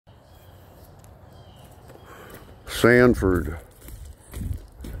Sanford.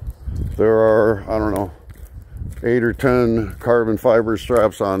 There are, I don't know, 8 or 10 carbon fiber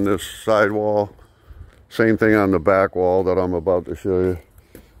straps on this side wall. Same thing on the back wall that I'm about to show you.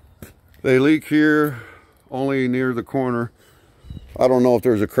 They leak here, only near the corner. I don't know if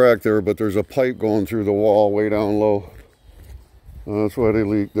there's a crack there, but there's a pipe going through the wall way down low. That's why they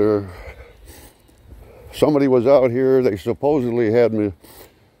leak there. Somebody was out here. They supposedly had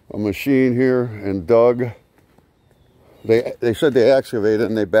a machine here and dug. They said they excavated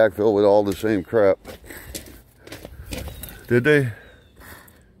and they backfilled with all the same crap. Did they?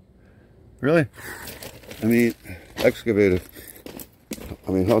 Really? I mean, excavated.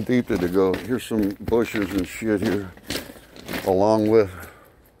 I mean, how deep did it go? Here's some bushes and shit here, along with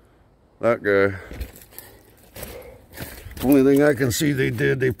that guy. Only thing I can see they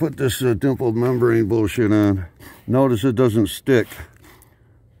did, they put this dimpled membrane bullshit on. Notice it doesn't stick.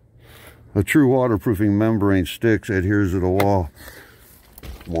 A true waterproofing membrane sticks, adheres to the wall.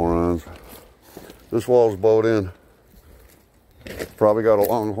 Morons. This wall's bowed in. Probably got a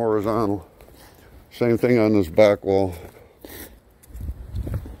long horizontal. Same thing on this back wall.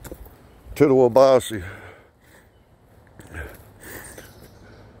 Tittawabassi.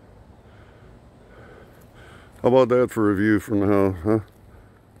 How about that for a view from the house, huh?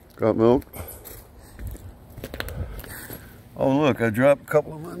 Got milk? Oh look, I dropped a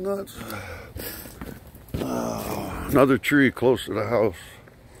couple of my nuts. Oh, another tree close to the house.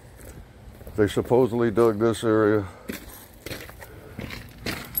 They supposedly dug this area.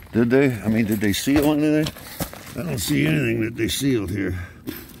 Did they? I mean, did they seal anything? I don't see anything that they sealed here.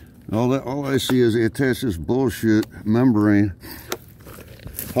 All I see is they attached this bullshit membrane.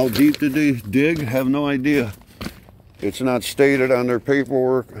 How deep did they dig? Have no idea. It's not stated on their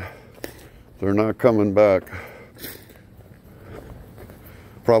paperwork. They're not coming back.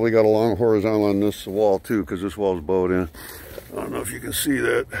 Probably got a long horizontal on this wall too, because this wall's bowed in. I don't know if you can see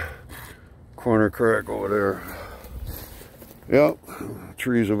that corner crack over there. Yep,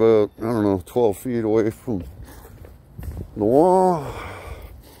 tree's about, I don't know, 12 feet away from the wall.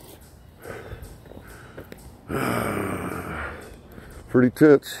 Pretty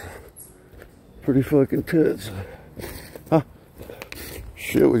tits. Pretty fucking tits. Huh?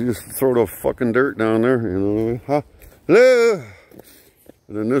 Shit, we just throw the fucking dirt down there, you know what I mean? Huh? Hello!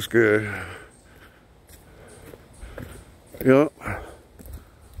 And then this guy. Yep.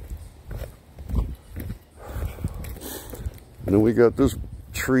 And then we got this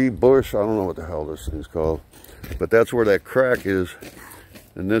tree bush. I don't know what the hell this thing's called. But that's where that crack is.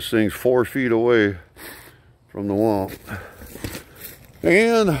 And this thing's 4 feet away from the wall.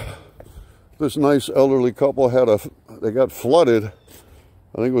 And this nice elderly couple they got flooded,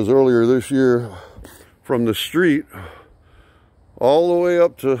 I think it was earlier this year, from the street all the way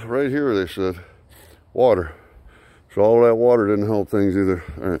up to right here, they said, water. So all that water didn't help things either.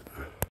 All right.